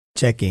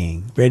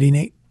Checking. Ready,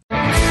 Nate?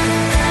 Welcome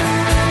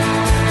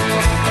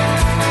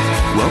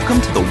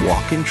to the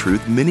Walk in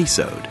Truth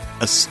Minisode,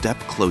 a step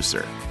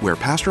closer, where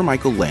Pastor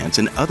Michael Lance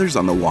and others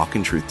on the Walk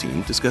in Truth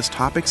team discuss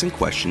topics and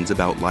questions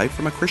about life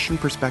from a Christian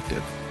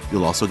perspective.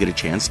 You'll also get a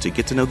chance to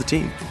get to know the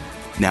team.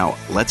 Now,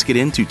 let's get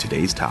into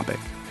today's topic.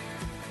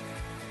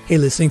 Hey,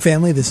 listening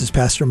family, this is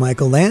Pastor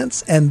Michael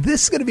Lance, and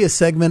this is going to be a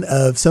segment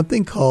of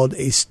something called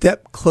A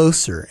Step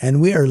Closer,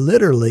 and we are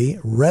literally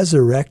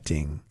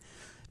resurrecting,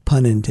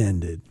 pun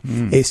intended,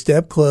 a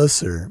step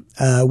closer,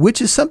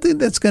 which is something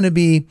that's going to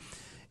be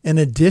an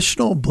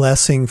additional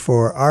blessing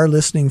for our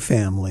listening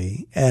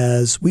family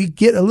as we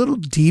get a little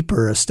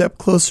deeper, a step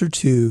closer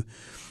to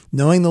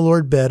knowing the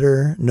Lord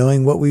better,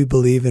 knowing what we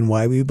believe and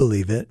why we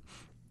believe it.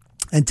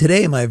 And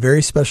today, my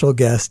very special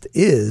guest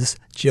is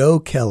Joe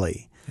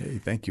Kelly. Hey,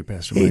 thank you,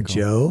 Pastor Hey, Michael.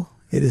 Joe.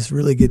 It is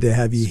really good to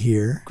have you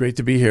here. Great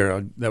to be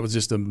here. That was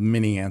just a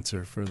mini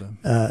answer for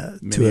the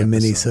to a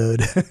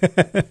mini-sode.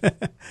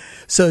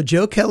 So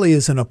Joe Kelly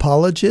is an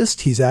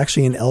apologist. He's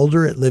actually an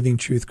elder at Living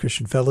Truth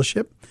Christian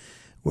Fellowship,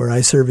 where I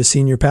serve as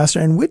senior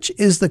pastor, and which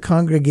is the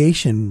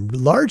congregation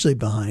largely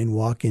behind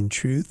Walk in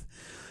Truth.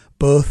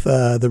 Both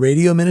the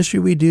radio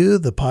ministry we do,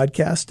 the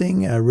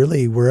podcasting,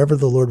 really wherever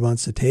the Lord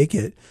wants to take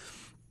it.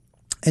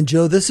 And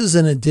Joe, this is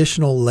an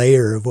additional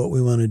layer of what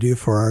we want to do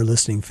for our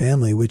listening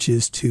family, which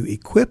is to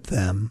equip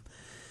them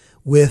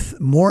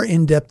with more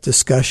in-depth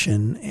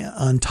discussion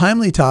on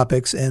timely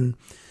topics. And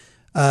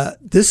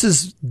this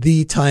is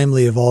the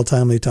timely of all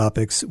timely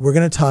topics. We're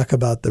going to talk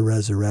about the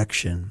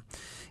resurrection.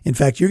 In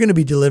fact, you're going to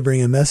be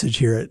delivering a message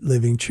here at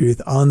Living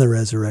Truth on the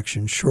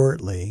resurrection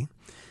shortly.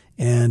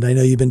 And I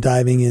know you've been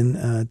diving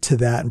in to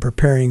that and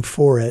preparing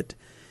for it.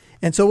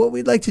 And so what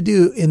we'd like to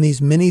do in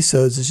these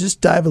mini-sodes is just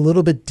dive a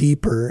little bit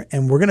deeper,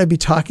 and we're going to be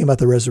talking about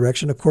the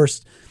resurrection. Of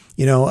course,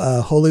 you know,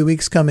 Holy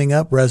Week's coming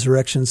up,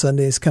 Resurrection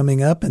Sunday is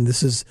coming up, and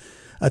this is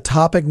a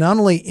topic not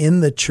only in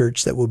the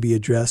church that will be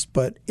addressed,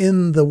 but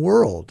in the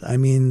world. I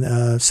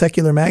mean,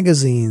 secular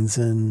magazines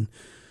and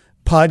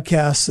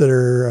podcasts that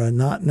are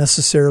not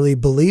necessarily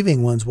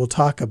believing ones will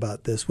talk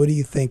about this. What do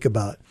you think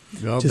about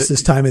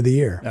this time of the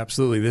year?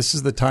 Absolutely. This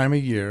is the time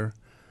of year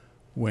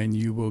when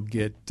you will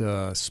get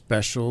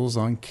specials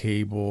on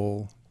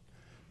cable,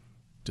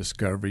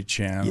 Discovery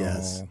Channel,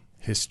 yes,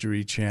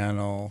 History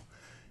Channel,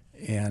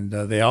 and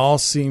they all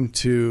seem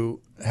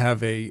to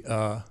have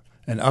an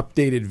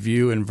updated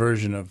view and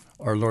version of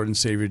our Lord and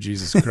Savior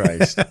Jesus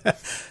Christ.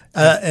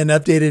 An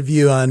updated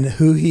view on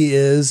who he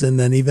is, and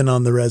then even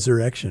on the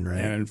resurrection, right?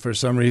 And for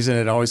some reason,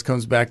 it always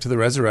comes back to the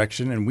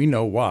resurrection, and we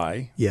know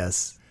why.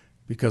 Yes.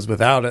 Because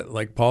without it,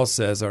 like Paul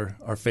says,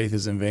 our faith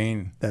is in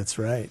vain. That's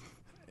right.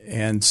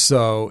 And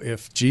so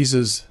if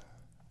Jesus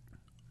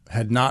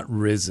had not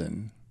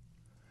risen,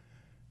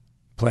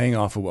 playing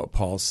off of what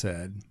Paul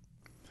said,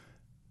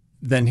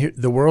 then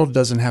the world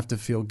doesn't have to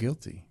feel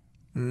guilty.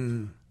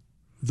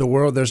 The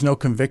world, there's no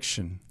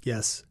conviction.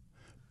 Yes.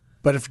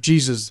 But if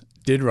Jesus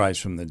did rise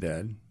from the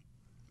dead,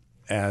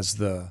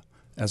 as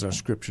our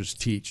scriptures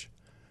teach,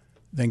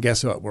 then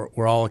guess what?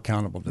 We're all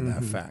accountable to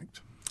that fact.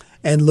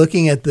 And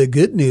looking at the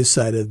good news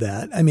side of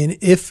that, I mean,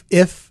 if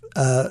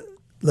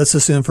let's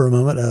assume for a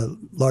moment a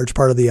large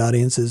part of the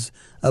audience is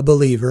a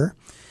believer.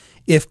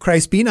 If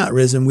Christ be not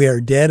risen, we are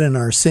dead in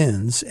our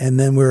sins, and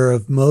then we're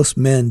of most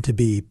men to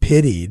be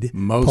pitied,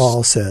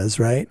 Paul says,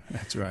 right?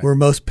 That's right. We're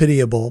most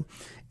pitiable.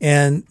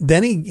 And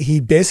then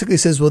he basically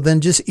says, well, then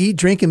just eat,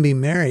 drink, and be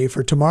merry,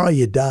 for tomorrow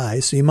you die.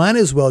 So you might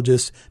as well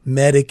just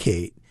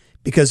medicate,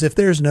 because if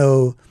there's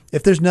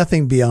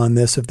nothing beyond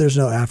this, if there's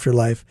no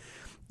afterlife,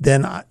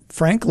 then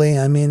frankly,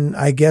 I mean,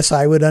 I guess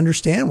I would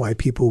understand why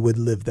people would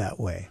live that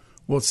way.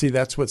 Well, see,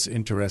 that's what's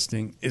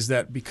interesting, is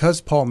that because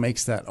Paul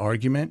makes that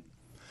argument,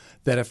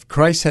 that if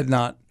Christ had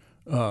not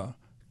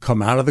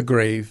come out of the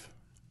grave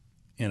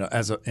in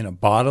a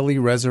bodily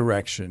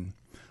resurrection,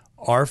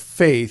 our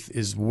faith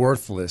is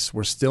worthless.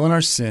 We're still in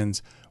our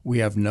sins. We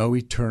have no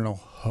eternal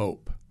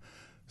hope.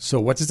 So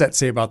what does that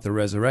say about the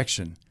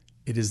resurrection?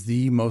 It is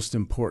the most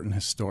important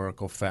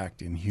historical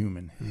fact in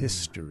human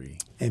history.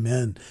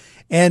 Amen.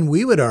 And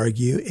we would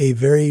argue a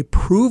very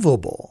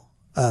provable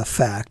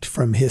fact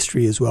from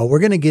history as well. We're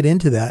going to get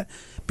into that.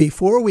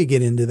 Before we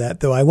get into that,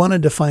 though, I want to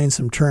define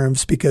some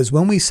terms, because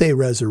when we say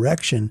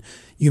resurrection,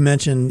 you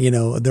mentioned,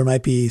 there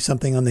might be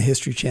something on the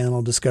History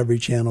Channel, Discovery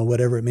Channel,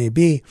 whatever it may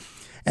be,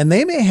 and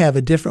they may have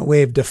a different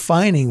way of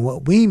defining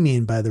what we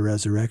mean by the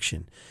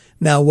resurrection.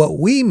 Now, what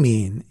we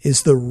mean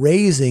is the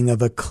raising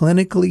of a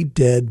clinically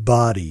dead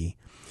body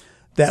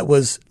that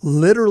was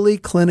literally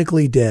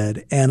clinically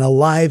dead and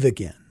alive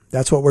again.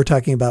 That's what we're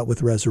talking about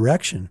with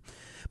resurrection.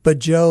 But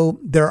Joe,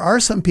 there are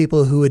some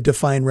people who would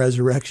define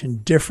resurrection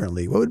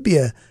differently. What would be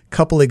a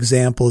couple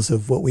examples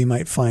of what we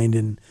might find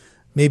in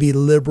maybe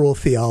liberal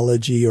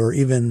theology or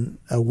even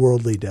a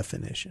worldly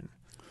definition?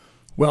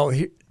 Well,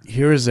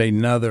 here is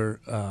another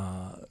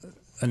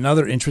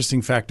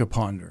interesting fact to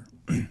ponder.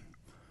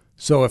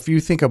 So if you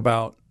think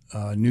about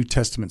New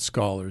Testament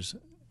scholars,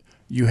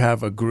 you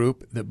have a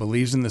group that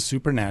believes in the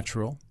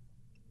supernatural.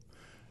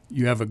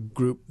 You have a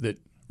group that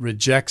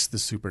rejects the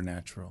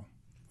supernatural.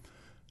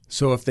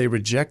 So if they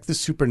reject the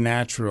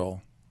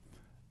supernatural,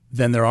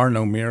 then there are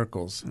no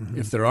miracles.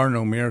 If there are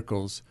no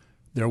miracles,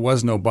 there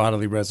was no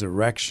bodily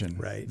resurrection.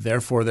 Right.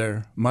 Therefore,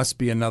 there must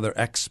be another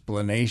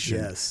explanation.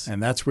 Yes.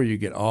 And that's where you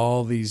get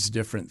all these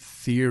different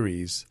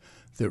theories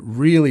that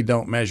really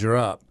don't measure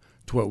up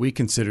to what we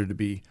consider to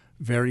be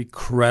very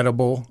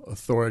credible,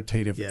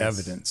 authoritative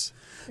evidence.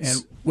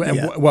 And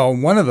well,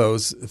 one of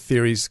those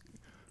theories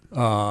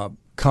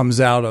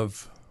comes out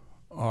of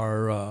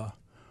our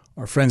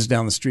friends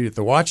down the street at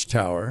the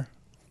Watchtower,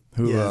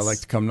 who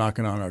like to come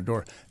knocking on our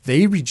door.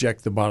 They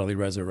reject the bodily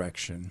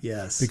resurrection.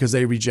 Yes. Because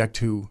they reject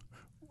who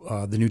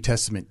the New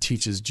Testament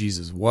teaches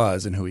Jesus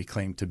was and who he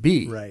claimed to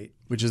be. Right.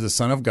 Which is the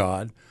Son of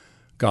God,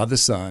 God the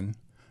Son,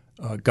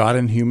 God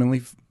in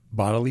humanly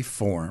bodily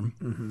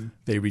form.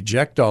 They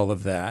reject all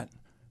of that.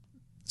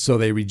 So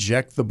they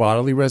reject the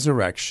bodily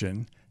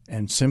resurrection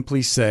and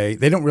simply say,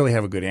 they don't really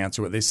have a good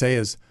answer. What they say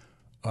is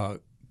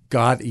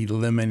God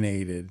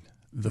eliminated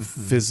the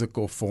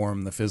physical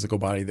form, the physical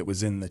body that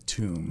was in the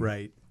tomb.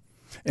 Right.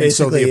 And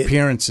Basically, so the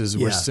appearances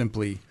were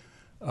simply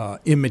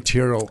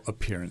immaterial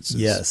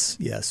appearances.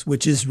 Yes,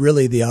 which is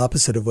really the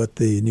opposite of what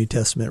the New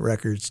Testament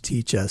records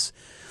teach us.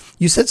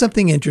 You said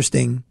something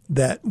interesting,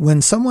 that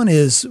when someone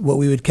is what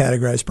we would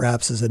categorize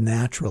perhaps as a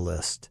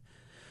naturalist,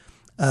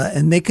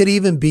 and they could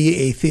even be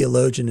a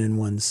theologian in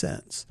one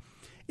sense,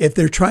 if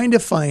they're trying to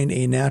find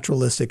a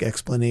naturalistic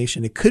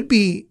explanation, it could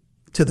be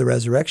to the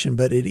resurrection,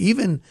 but it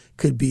even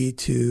could be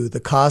to the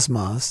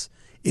cosmos.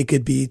 It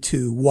could be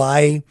to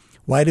why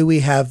do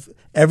we have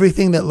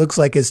everything that looks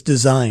like it's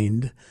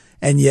designed,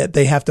 and yet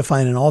they have to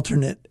find an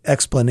alternate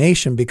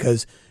explanation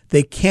because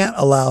they can't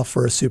allow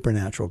for a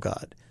supernatural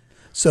God.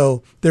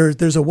 So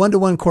there's a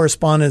one-to-one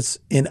correspondence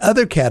in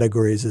other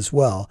categories as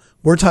well.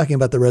 We're talking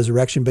about the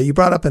resurrection, but you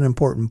brought up an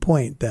important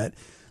point that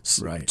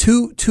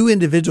two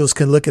individuals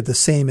can look at the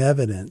same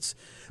evidence,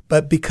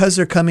 but because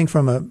they're coming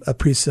from a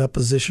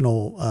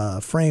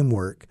presuppositional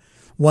framework,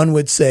 one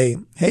would say,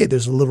 hey,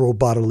 there's a literal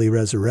bodily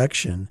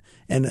resurrection,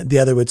 and the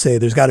other would say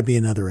there's got to be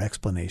another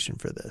explanation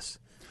for this.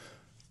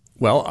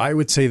 Well, I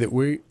would say that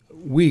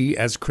we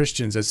as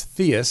Christians, as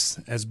theists,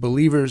 as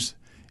believers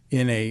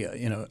in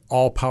a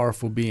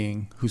all-powerful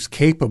being who's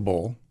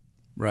capable,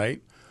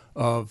 right,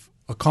 of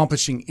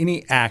accomplishing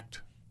any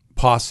act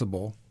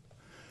possible,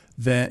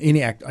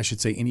 any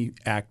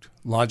act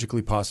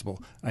logically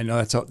possible. I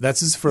know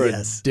that's for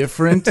a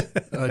different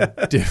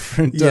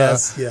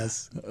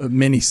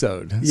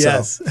mini-sode.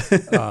 Yes.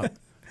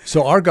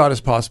 So our God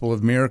is possible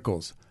of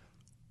miracles.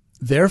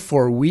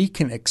 Therefore, we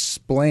can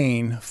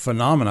explain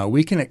phenomena.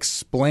 We can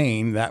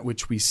explain that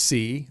which we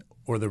see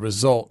or the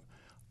result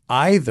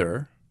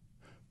either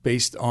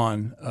based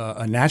on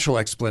a natural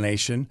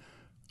explanation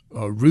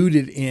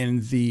rooted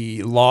in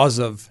the laws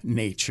of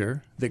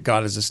nature that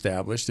God has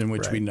established and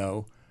which we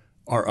know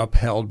are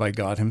upheld by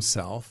God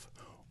himself,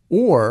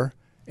 or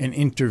an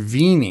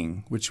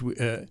intervening, which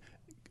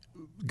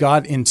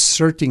God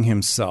inserting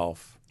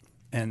himself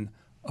and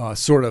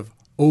sort of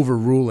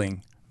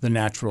overruling the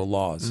natural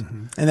laws.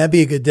 And that'd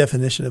be a good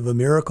definition of a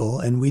miracle.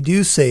 And we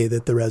do say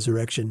that the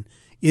resurrection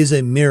is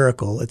a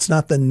miracle. It's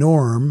not the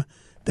norm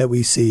that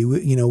we see.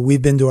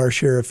 We've been to our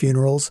share of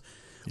funerals.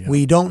 Yeah.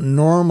 We don't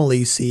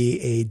normally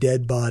see a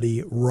dead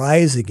body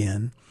rise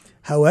again.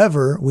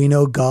 However, we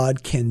know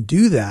God can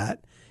do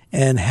that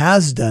and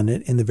has done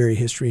it in the very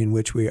history in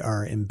which we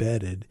are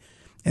embedded.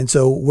 And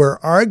so we're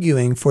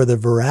arguing for the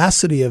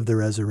veracity of the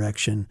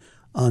resurrection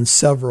on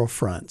several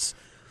fronts.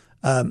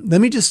 I want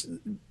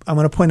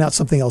to point out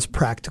something else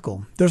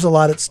practical. There's a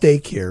lot at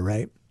stake here,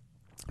 right?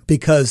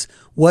 Because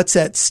what's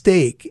at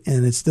stake,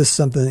 and it's this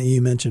something that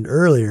you mentioned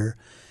earlier,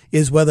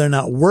 is whether or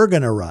not we're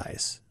going to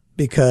rise.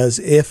 Because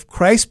if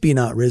Christ be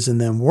not risen,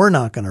 then we're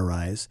not going to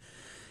rise.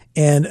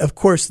 And of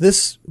course,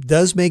 this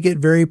does make it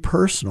very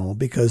personal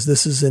because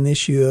this is an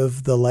issue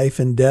of the life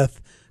and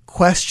death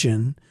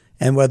question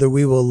and whether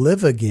we will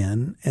live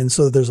again. And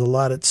so there's a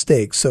lot at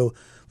stake. So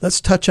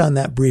let's touch on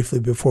that briefly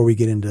before we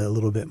get into a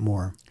little bit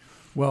more.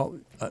 Well,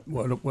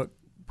 what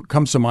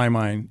comes to my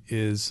mind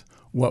is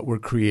what we're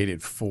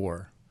created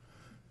for.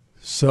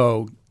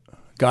 So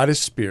God is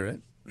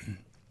spirit.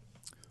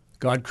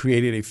 God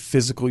created a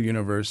physical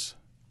universe.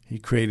 He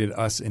created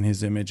us in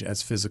his image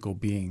as physical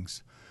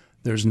beings.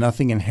 There's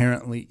nothing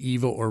inherently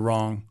evil or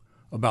wrong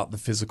about the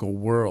physical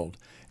world.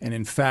 And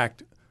in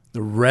fact,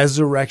 the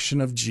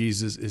resurrection of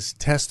Jesus is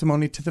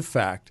testimony to the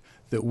fact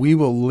that we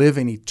will live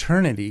in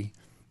eternity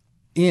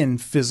in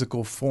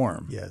physical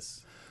form.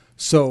 Yes.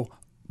 So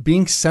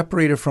being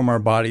separated from our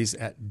bodies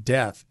at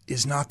death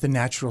is not the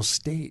natural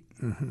state.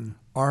 Mm-hmm.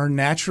 Our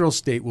natural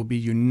state will be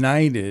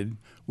united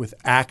with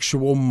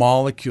actual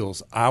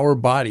molecules. Our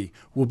body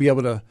will be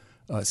able to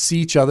see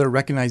each other,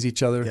 recognize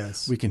each other.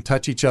 Yes. We can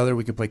touch each other.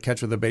 We can play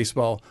catch with a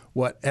baseball,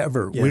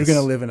 whatever. Yes. We're going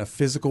to live in a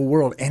physical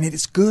world, and it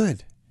is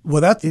good.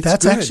 Well,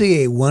 that's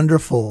actually a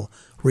wonderful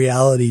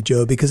reality,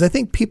 Joe, because I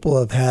think people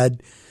have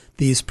had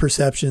these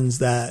perceptions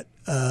that,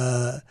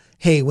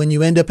 hey, when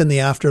you end up in the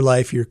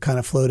afterlife, you're kind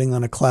of floating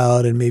on a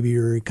cloud and maybe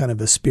you're kind of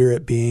a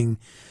spirit being.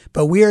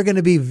 But we are going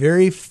to be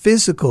very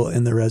physical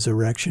in the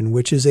resurrection,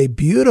 which is a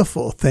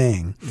beautiful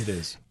thing. It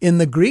is. In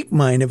the Greek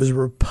mind, it was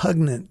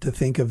repugnant to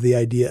think of the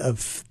idea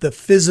of the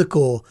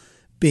physical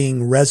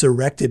being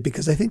resurrected,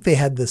 because I think they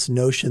had this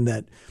notion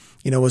that,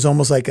 it was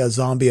almost like a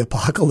zombie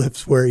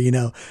apocalypse where, you're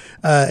going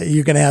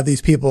to have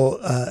these people,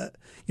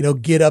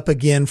 get up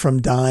again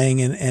from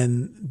dying.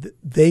 And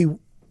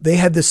they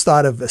had this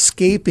thought of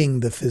escaping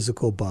the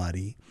physical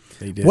body.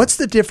 They did. What's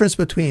the difference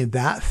between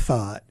that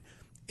thought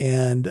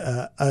and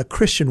a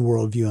Christian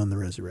worldview on the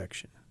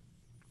resurrection?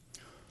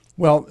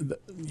 Well,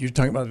 you're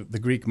talking about the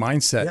Greek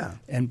mindset. Yeah.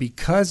 And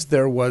because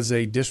there was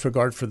a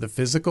disregard for the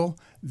physical,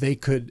 they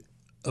could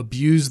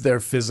abuse their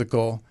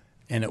physical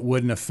and it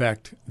wouldn't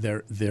affect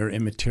their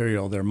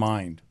immaterial, their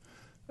mind.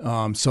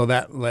 So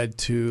that led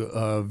to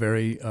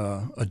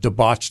a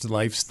debauched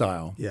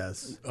lifestyle.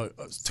 Yes.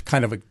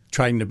 Kind of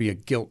trying to be a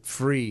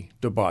guilt-free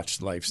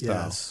debauched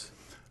lifestyle, Yes.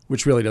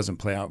 which really doesn't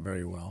play out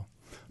very well.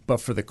 But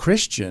for the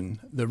Christian,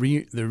 the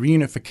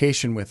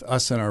reunification with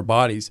us and our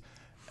bodies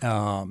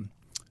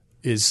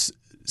is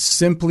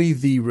simply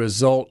the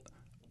result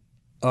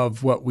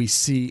of what we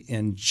see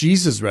in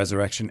Jesus'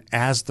 resurrection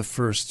as the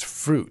first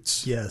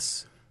fruits.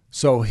 Yes.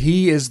 So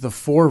he is the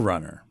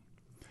forerunner.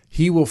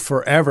 He will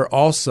forever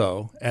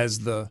also,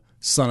 as the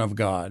Son of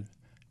God,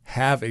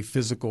 have a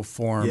physical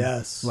form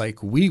Yes.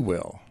 like we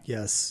will.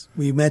 Yes.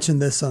 We mentioned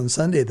this on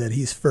Sunday, that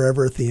he's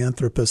forever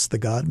Theanthropus, the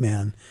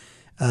God-man,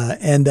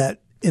 and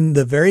that in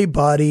the very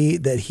body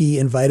that he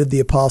invited the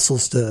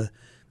apostles to,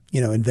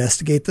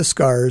 investigate the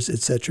scars,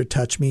 etc.,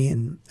 touch me,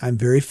 and I'm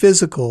very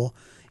physical.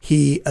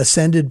 He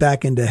ascended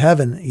back into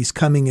heaven. He's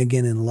coming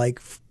again in like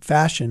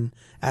fashion,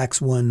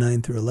 Acts 1,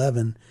 9 through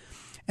 11.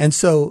 And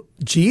so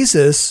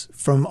Jesus,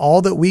 from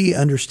all that we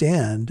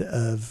understand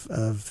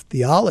of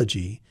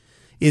theology,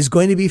 is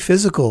going to be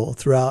physical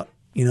throughout,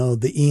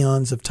 the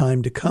eons of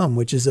time to come,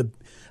 which is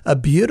a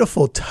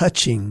beautiful,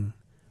 touching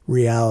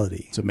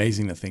reality. It's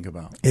amazing to think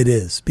about. It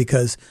is,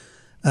 because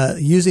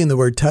using the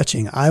word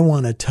touching, I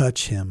want to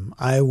touch him.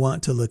 I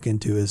want to look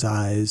into his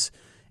eyes.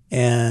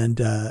 And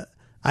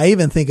I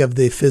even think of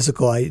the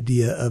physical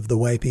idea of the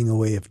wiping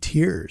away of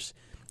tears.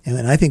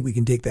 And I think we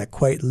can take that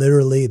quite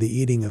literally, the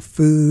eating of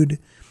food.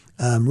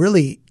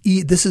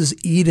 This is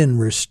Eden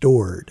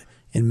restored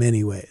in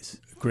many ways.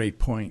 Great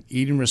point.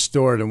 Eden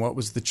restored. And what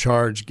was the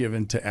charge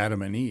given to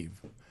Adam and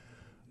Eve?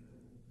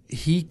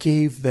 He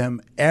gave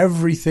them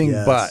everything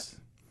but.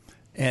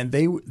 And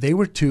they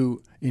were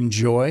to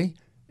enjoy,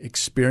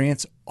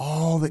 experience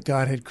all that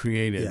God had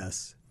created.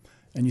 Yes.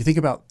 And you think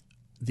about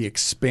the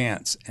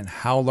expanse and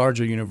how large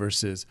our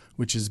universe is,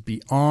 which is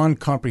beyond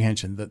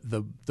comprehension.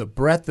 The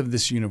breadth of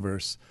this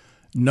universe,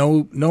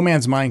 no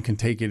man's mind can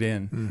take it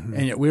in. Mm-hmm.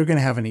 And yet we're going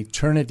to have an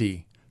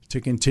eternity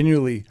to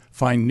continually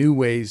find new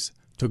ways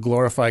to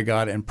glorify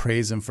God and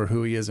praise him for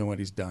who he is and what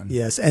he's done.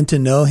 Yes, and to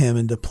know him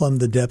and to plumb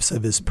the depths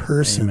of his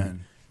person.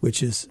 Amen.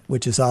 Which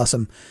is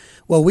awesome.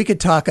 Well, we could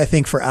talk, I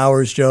think, for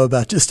hours, Joe,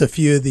 about just a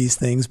few of these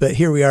things, but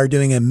here we are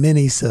doing a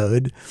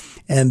mini-sode,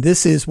 and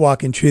this is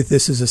Walk in Truth.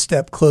 This is A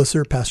Step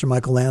Closer. Pastor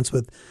Michael Lance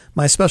with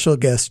my special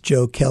guest,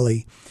 Joe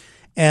Kelly.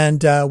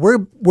 And we're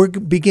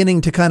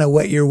beginning to kind of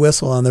wet your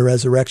whistle on the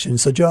resurrection.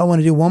 So, Joe, I want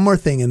to do one more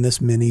thing in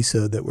this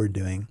mini-sode that we're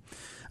doing.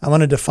 I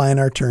want to define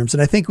our terms,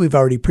 and I think we've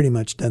already pretty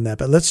much done that,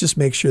 but let's just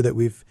make sure that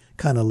we've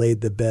kind of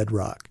laid the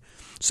bedrock.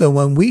 So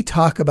when we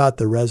talk about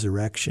the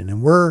resurrection,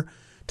 and we're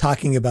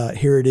talking about,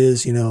 here it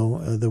is,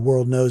 the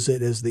world knows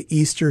it as the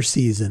Easter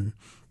season.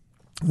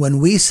 When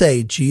we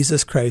say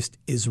Jesus Christ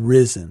is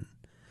risen,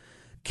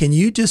 can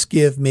you just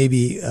give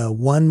maybe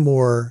one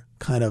more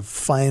kind of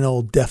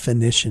final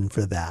definition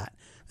for that?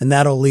 And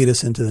that'll lead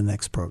us into the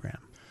next program.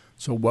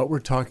 So what we're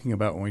talking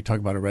about when we talk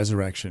about a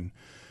resurrection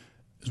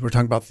is we're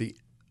talking about the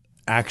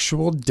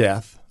actual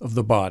death of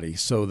the body.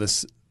 So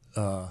this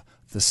the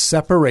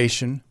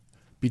separation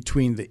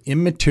between the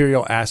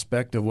immaterial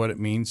aspect of what it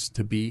means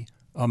to be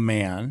a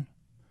man,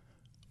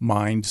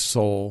 mind,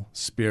 soul,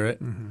 spirit,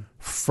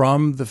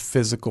 from the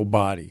physical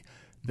body.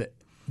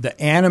 The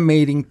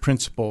animating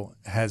principle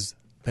has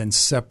been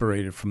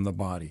separated from the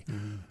body.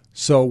 Mm-hmm.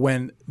 So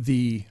when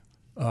the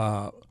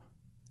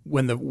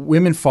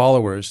women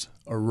followers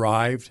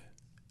arrived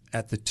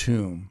at the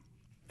tomb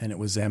and it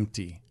was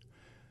empty,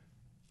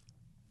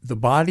 the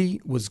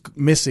body was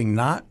missing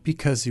not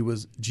because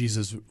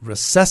Jesus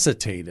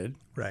resuscitated,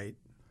 right,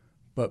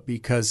 but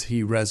because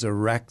he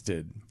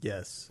resurrected.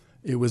 Yes.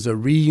 It was a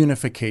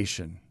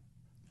reunification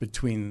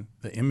between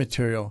the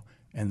immaterial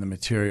and the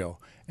material.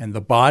 And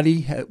the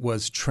body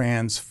was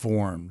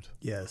transformed.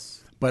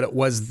 Yes. But it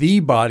was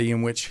the body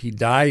in which he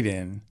died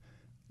in,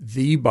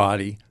 the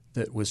body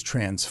that was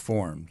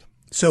transformed.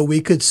 So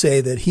we could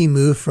say that he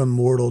moved from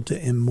mortal to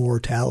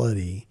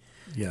immortality.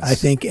 Yes. I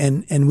think,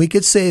 and we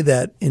could say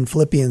that in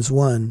Philippians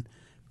 1,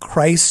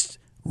 Christ's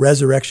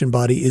resurrection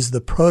body is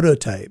the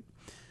prototype,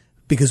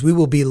 because we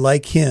will be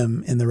like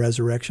him in the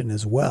resurrection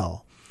as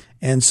well.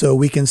 And so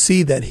we can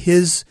see that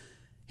his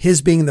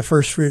being the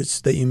first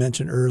fruits that you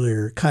mentioned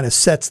earlier kind of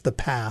sets the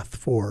path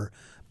for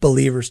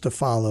believers to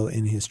follow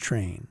in his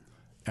train.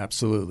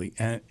 Absolutely.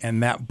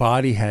 And that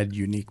body had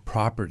unique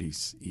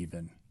properties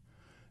even,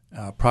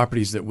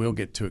 properties that we'll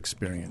get to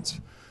experience.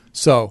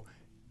 So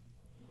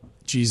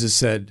Jesus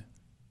said,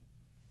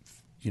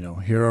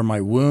 here are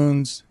my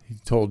wounds. He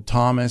told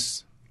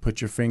Thomas,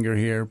 put your finger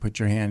here, put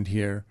your hand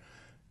here.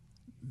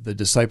 The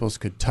disciples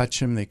could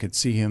touch him. They could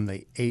see him.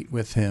 They ate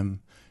with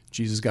him.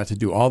 Jesus got to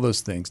do all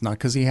those things, not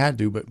because he had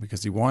to, but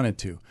because he wanted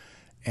to.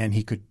 And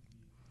he could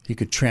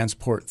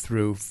transport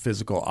through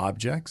physical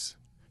objects.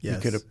 Yes.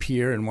 He could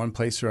appear in one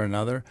place or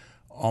another,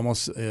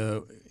 almost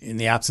in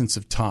the absence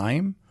of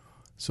time.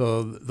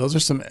 So those are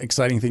some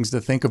exciting things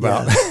to think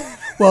about. Yeah.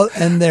 Well,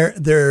 and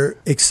they're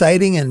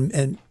exciting,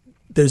 and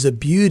there's a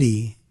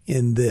beauty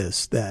in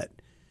this, that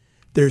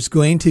there's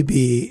going to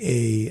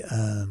be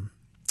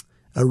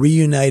a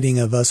reuniting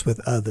of us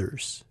with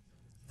others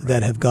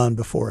that have gone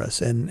before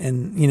us.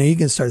 And you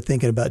can start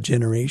thinking about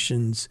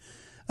generations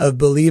of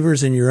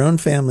believers in your own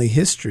family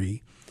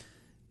history,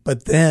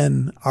 but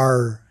then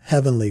our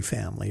heavenly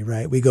family,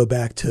 right? We go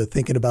back to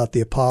thinking about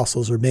the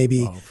apostles, or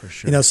maybe, for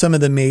sure, some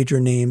of the major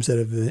names that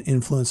have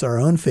influenced our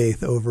own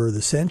faith over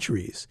the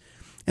centuries.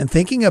 And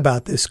thinking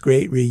about this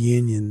great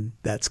reunion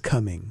that's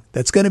coming,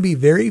 that's going to be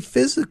very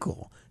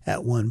physical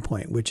at one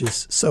point, which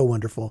is so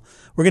wonderful.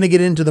 We're going to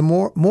get into the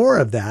more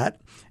of that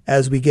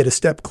as we get a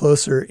step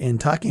closer in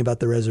talking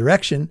about the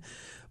resurrection.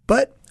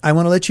 But I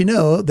want to let you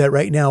know that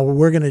right now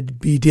we're going to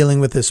be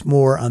dealing with this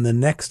more on the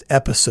next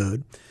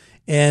episode.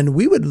 And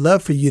we would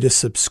love for you to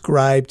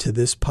subscribe to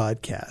this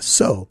podcast.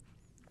 So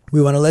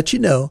we want to let you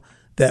know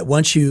that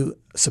once you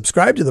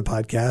subscribe to the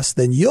podcast,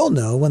 then you'll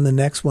know when the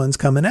next one's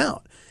coming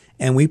out.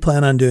 And we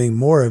plan on doing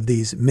more of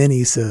these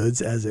mini-sodes,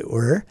 as it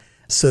were,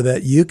 so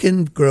that you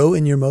can grow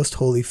in your most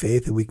holy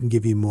faith and we can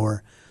give you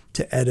more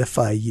to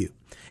edify you.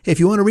 If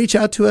you want to reach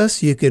out to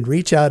us, you can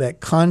reach out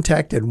at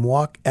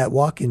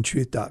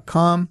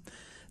contact@walkintruth.com.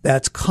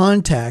 That's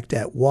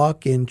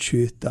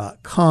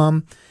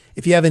contact@walkintruth.com.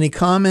 If you have any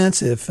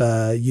comments, if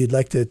you'd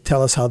like to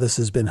tell us how this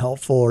has been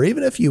helpful, or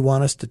even if you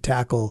want us to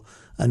tackle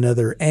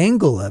another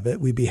angle of it,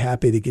 we'd be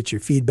happy to get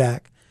your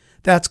feedback.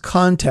 That's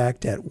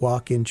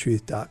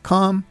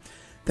contact@walkintruth.com.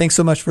 Thanks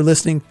so much for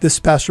listening. This is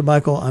Pastor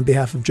Michael on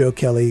behalf of Joe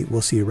Kelly.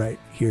 We'll see you right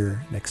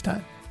here next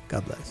time.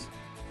 God bless.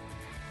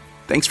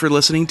 Thanks for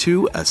listening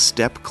to A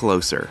Step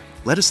Closer.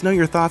 Let us know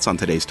your thoughts on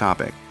today's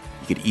topic.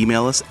 You can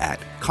email us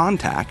at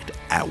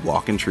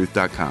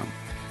contact@walkintruth.com.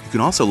 You can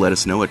also let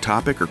us know a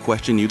topic or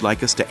question you'd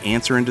like us to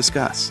answer and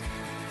discuss.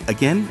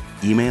 Again,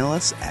 email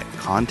us at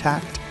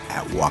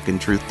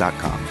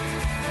contact@walkintruth.com.